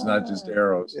knives, not just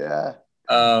arrows. Yeah.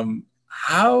 Tell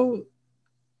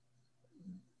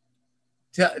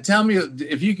me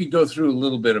if you could go through a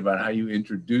little bit about how you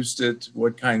introduced it,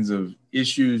 what kinds of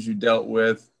issues you dealt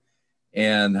with,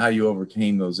 and how you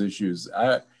overcame those issues.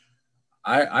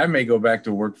 I may go back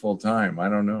to work full time. I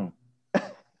don't know.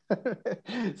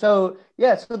 So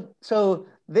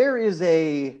there is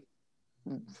a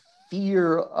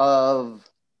fear of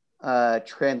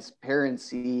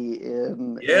transparency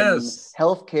in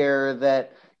healthcare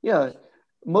that,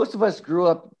 most of us grew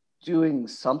up doing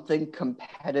something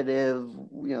competitive,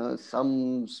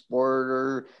 some sport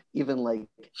or even like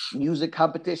music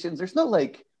competitions. There's no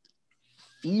like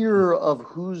fear of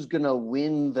who's gonna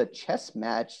win the chess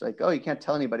match. Like, oh, you can't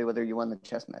tell anybody whether you won the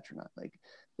chess match or not. Like,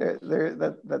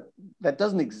 that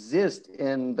doesn't exist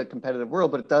in the competitive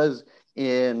world, but it does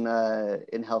in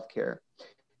healthcare.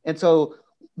 And so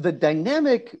the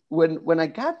dynamic when I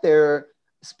got there,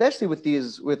 especially with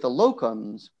the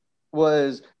locums,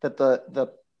 was that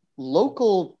the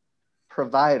local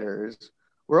providers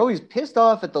were always pissed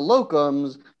off at the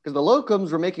locums because the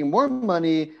locums were making more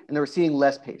money and they were seeing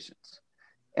less patients.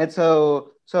 And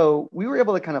so we were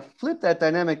able to kind of flip that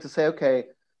dynamic to say, okay,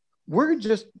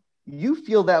 you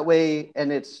feel that way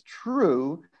and it's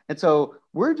true. And so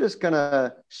we're just going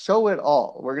to show it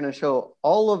all. We're going to show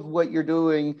all of what you're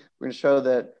doing. We're going to show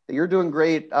that you're doing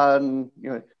great on,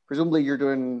 presumably you're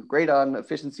doing great on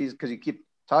efficiencies because you keep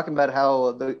talking about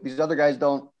how these other guys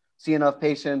don't see enough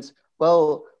patients.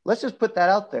 Well, let's just put that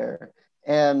out there.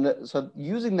 And so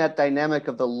using that dynamic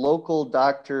of the local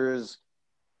doctors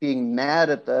being mad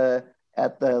at the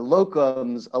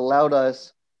locums allowed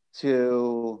us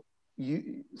to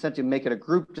essentially make it a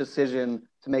group decision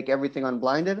to make everything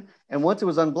unblinded. And once it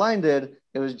was unblinded,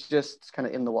 it was just kind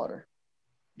of in the water.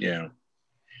 Yeah.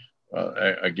 Well,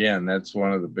 again, that's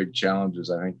one of the big challenges,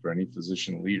 I think, for any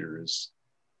physician leader is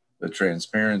the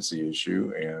transparency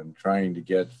issue and trying to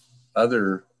get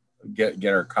our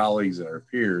colleagues and our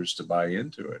peers to buy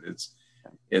into it.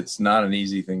 It's not an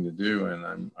easy thing to do,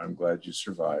 and I'm glad you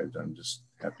survived. I'm just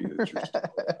happy that you're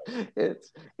still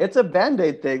it's a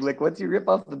Band-Aid thing. Like once you rip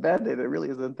off the Band-Aid, it really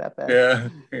isn't that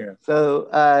bad. Yeah. So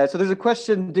there's a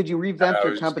question: did you revamp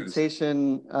your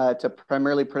compensation to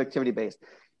primarily productivity based?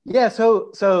 Yeah.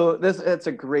 So it's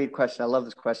a great question. I love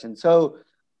this question. So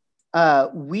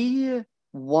we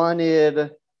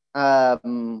wanted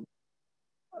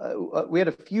we had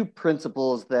a few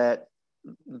principles that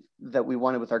we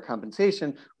wanted with our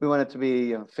compensation. We wanted to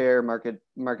be fair, market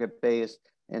based,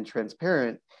 and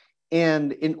transparent.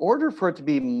 And in order for it to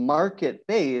be market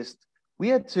based, we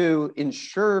had to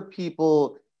ensure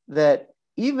people that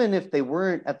even if they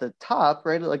weren't at the top,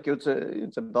 right, like it's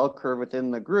a bell curve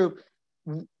within the group,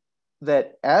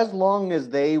 that as long as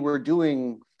they were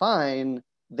doing fine,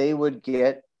 they would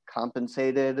get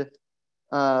compensated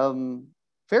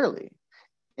fairly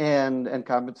and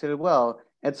compensated well.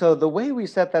 And so the way we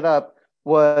set that up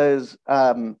was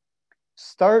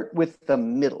start with the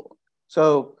middle.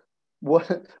 So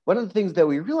one of the things that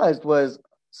we realized was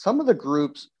some of the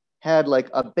groups had like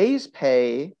a base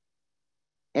pay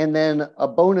and then a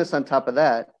bonus on top of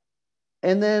that.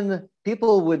 And then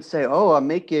people would say, oh, I'm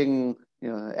making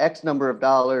X number of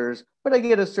dollars, but I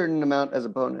get a certain amount as a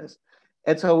bonus.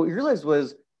 And so what we realized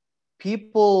was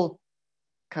people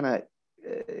kind of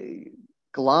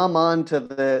glom on to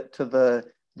the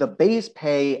base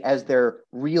pay as their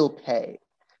real pay.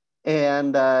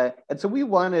 And so we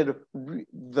wanted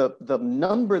the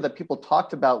number that people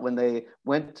talked about when they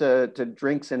went to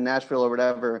drinks in Nashville or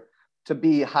whatever to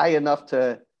be high enough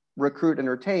to recruit and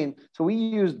retain. So we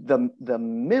used the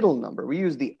middle number. We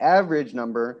used the average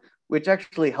number, which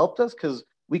actually helped us because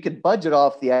we could budget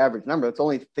off the average number. It's the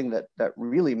only thing that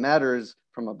really matters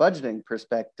from a budgeting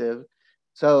perspective.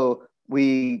 So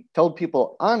we told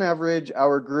people on average,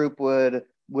 our group would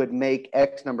make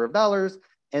X number of dollars.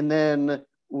 And then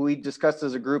we discussed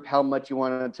as a group how much you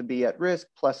wanted to be at risk,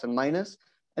 plus and minus.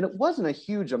 And it wasn't a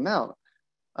huge amount.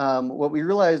 What we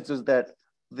realized is that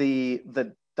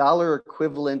the dollar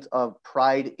equivalent of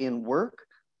pride in work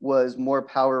was more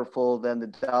powerful than the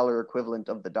dollar equivalent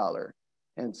of the dollar.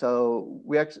 And so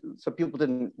so people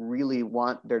didn't really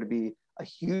want there to be a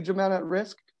huge amount at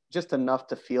risk, just enough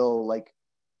to feel like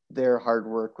their hard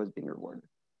work was being rewarded.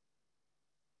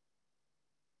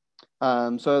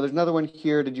 So there's another one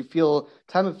here. Did you feel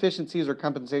time efficiencies or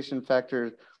compensation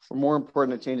factors were more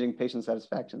important at changing patient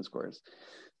satisfaction scores?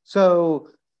 So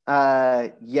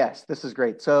yes, this is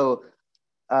great. So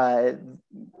as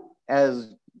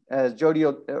Jody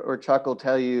or Chuck will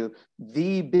tell you,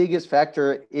 the biggest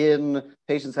factor in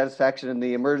patient satisfaction in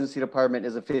the emergency department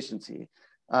is efficiency.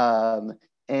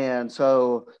 And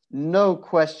so no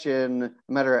question, no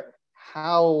matter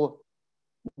how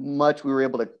much we were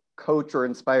able to coach or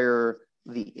inspire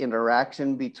the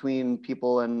interaction between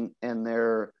people and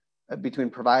their, between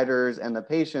providers and the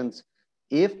patients,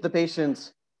 if the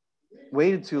patients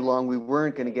waited too long, we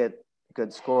weren't going to get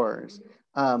good scores.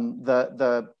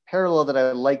 The parallel that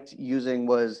I liked using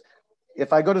was,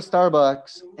 if I go to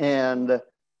Starbucks and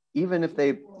even if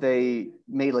they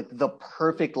made like the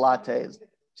perfect lattes,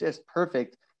 just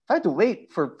perfect, if I had to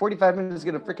wait for 45 minutes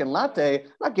to get a freaking latte, I'm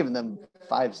not giving them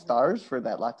 5 stars for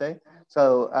that latte.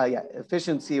 So yeah,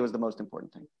 efficiency was the most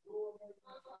important thing.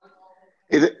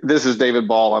 This is David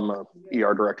Ball. I'm a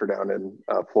ER director down in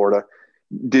Florida.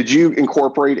 Did you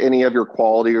incorporate any of your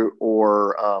quality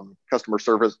or customer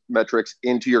service metrics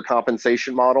into your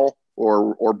compensation model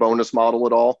or bonus model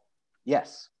at all?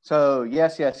 Yes. So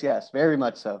yes, very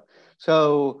much so.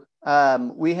 So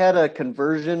we had a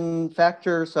conversion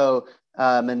factor. So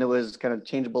and it was kind of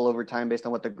changeable over time based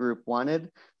on what the group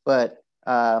wanted. But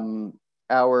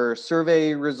our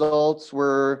survey results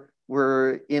were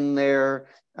in there,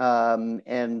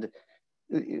 and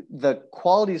the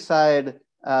quality side.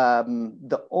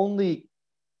 The only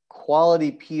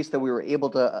quality piece that we were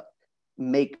able to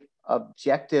make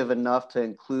objective enough to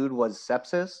include was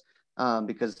sepsis,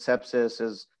 because sepsis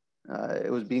is,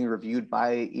 it was being reviewed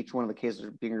by, each one of the cases were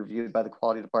being reviewed by the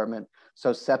quality department.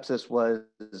 So sepsis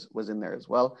was in there as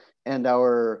well. And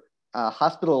our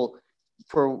hospital,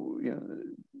 for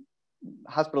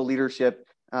hospital leadership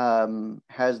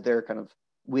has their kind of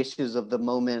wishes of the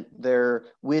moment. Their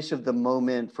wish of the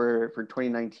moment for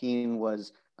 2019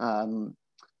 was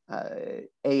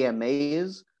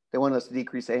AMAs. They wanted us to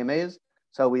decrease AMAs.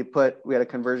 So we had a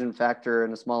conversion factor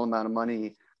and a small amount of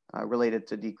money related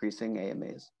to decreasing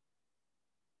AMAs.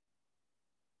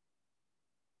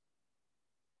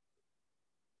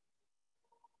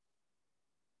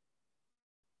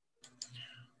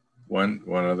 One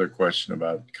other question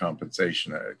about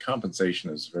compensation. Compensation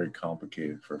is very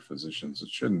complicated for physicians. It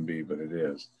shouldn't be, but it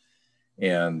is.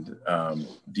 And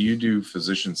do you do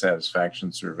physician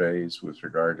satisfaction surveys with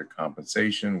regard to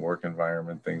compensation, work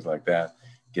environment, things like that?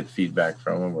 Get feedback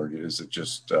from them, or is it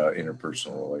just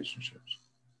interpersonal relationships?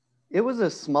 It was a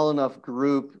small enough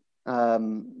group,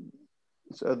 and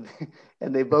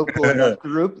a vocal enough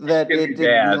group that it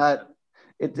did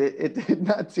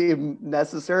not seem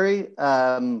necessary.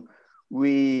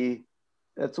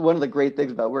 That's one of the great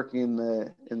things about working in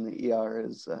the ER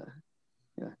is,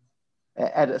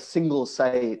 at a single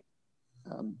site,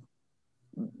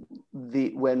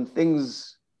 when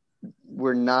things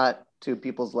were not to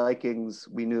people's likings,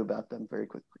 we knew about them very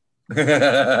quickly.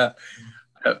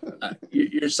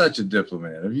 You're such a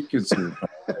diplomat. If you consider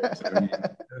politics, I mean,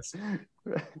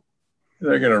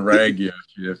 they're going to rag you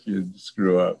if you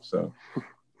screw up. So,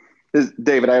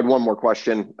 David, I had one more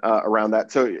question around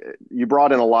that. So you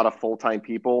brought in a lot of full-time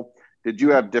people. Did you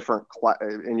have different,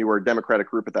 and you were a Democratic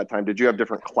group at that time, did you have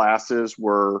different classes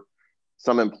where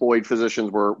some employed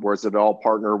physicians was it all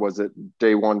partner? Was it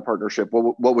day one partnership?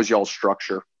 What was y'all's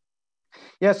structure?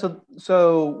 Yeah,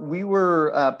 so we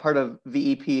were part of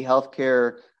VEP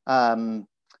Healthcare,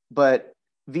 but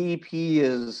VEP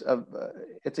is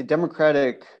it's a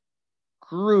Democratic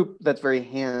group that's very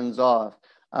hands off.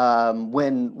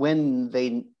 When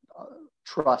they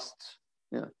trust,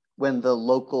 when the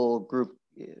local group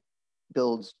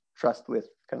builds trust with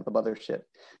kind of the mothership.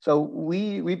 So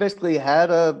we basically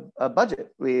had a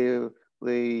budget. They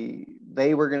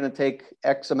were going to take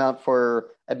X amount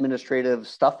for administrative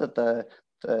stuff that the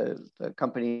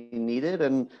company needed,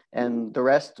 and the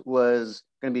rest was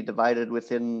going to be divided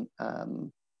within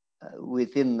the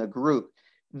group.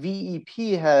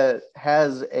 VEP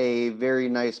has a very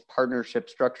nice partnership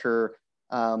structure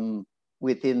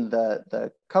within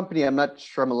the company. I'm not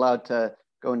sure I'm allowed to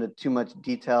go into too much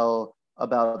detail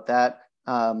about that.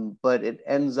 But it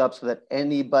ends up so that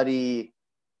anybody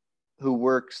who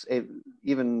works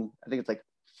even, I think it's like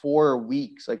 4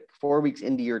 weeks, like 4 weeks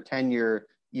into your tenure,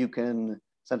 you can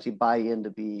essentially buy in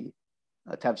to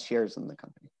have shares in the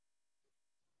company.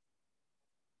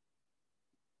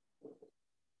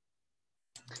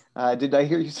 Did I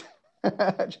hear you say,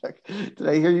 Chuck, did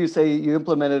I hear you say you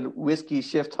implemented whiskey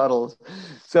shift huddles?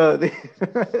 So,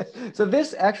 so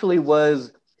this actually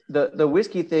was the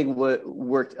whiskey thing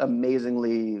worked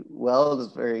amazingly well. It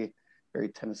was very, very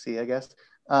Tennessee, I guess.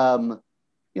 You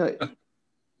know,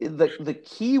 the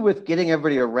key with getting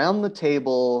everybody around the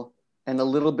table and a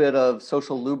little bit of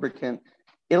social lubricant,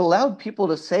 it allowed people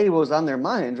to say what was on their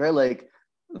minds, right? Like,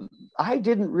 I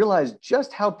didn't realize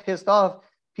just how pissed off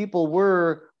people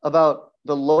were about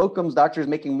the locums doctors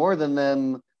making more than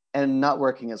them and not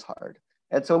working as hard.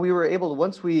 And so we were able to,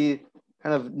 once we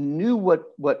kind of knew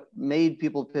what made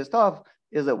people pissed off,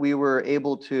 is that we were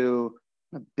able to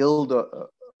build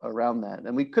around that.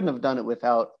 And we couldn't have done it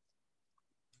without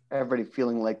everybody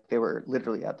feeling like they were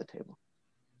literally at the table.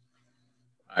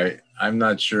 I'm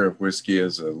not sure if whiskey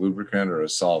is a lubricant or a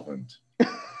solvent.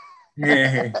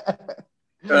 I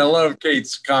love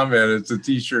Kate's comment. It's a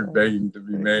t-shirt begging to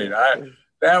be made.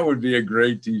 That would be a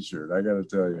great t-shirt, I got to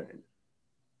tell you.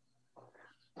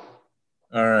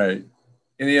 All right.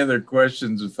 Any other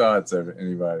questions or thoughts of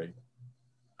anybody?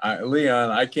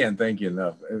 Leon, I can't thank you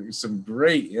enough. Some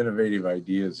great innovative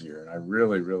ideas here, and I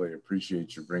really, really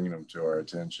appreciate you bringing them to our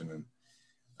attention. And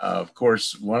of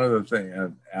course, one of the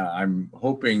things I'm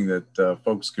hoping that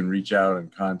folks can reach out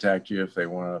and contact you if they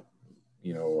want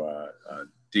to,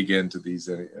 dig into these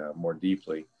more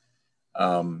deeply.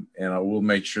 And I will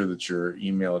make sure that your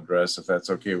email address, if that's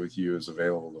okay with you, is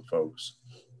available to folks.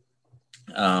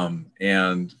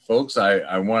 And folks,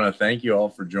 I want to thank you all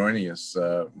for joining us.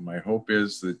 My hope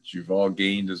is that you've all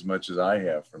gained as much as I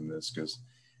have from this, because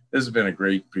this has been a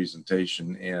great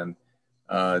presentation. And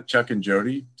Chuck and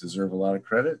Jody deserve a lot of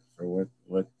credit for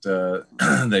what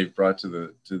they've brought to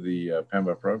the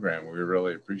PEMBA program. We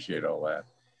really appreciate all that.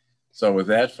 So with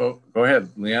that, folks, go ahead,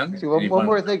 Leon. One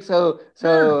more thing. So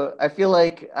sure. I feel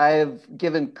like I've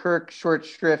given Kirk short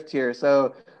shrift here.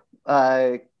 So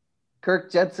Kirk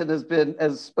Jensen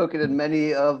has spoken in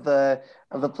many of the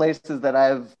places that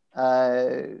I've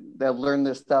learned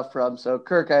this stuff from. So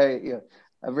Kirk,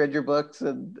 I've read your books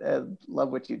and love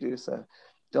what you do. So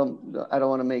I don't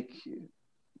want to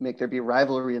make there be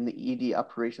rivalry in the ED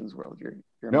operations world. You're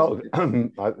no,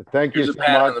 thank you so much.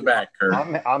 On the back, Kirk.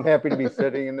 I'm happy to be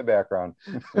sitting in the background.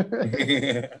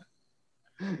 A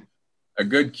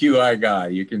good QI guy,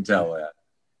 you can tell that.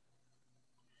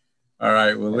 All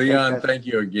right, well, Leon, thank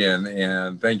you again,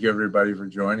 and thank you everybody for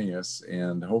joining us.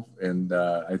 And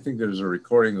I think there's a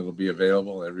recording that'll be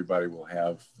available. Everybody will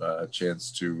have a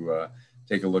chance to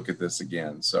take a look at this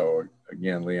again. So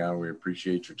again, Leon, we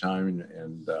appreciate your time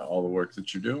and all the work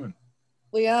that you're doing.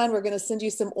 Leon, we're going to send you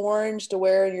some orange to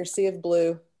wear in your sea of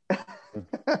blue.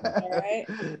 All right.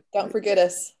 Don't forget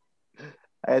us.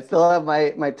 I still have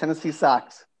my Tennessee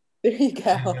socks. There you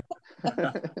go. All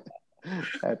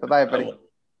right, bye-bye, everybody.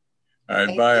 All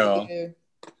right, bye all.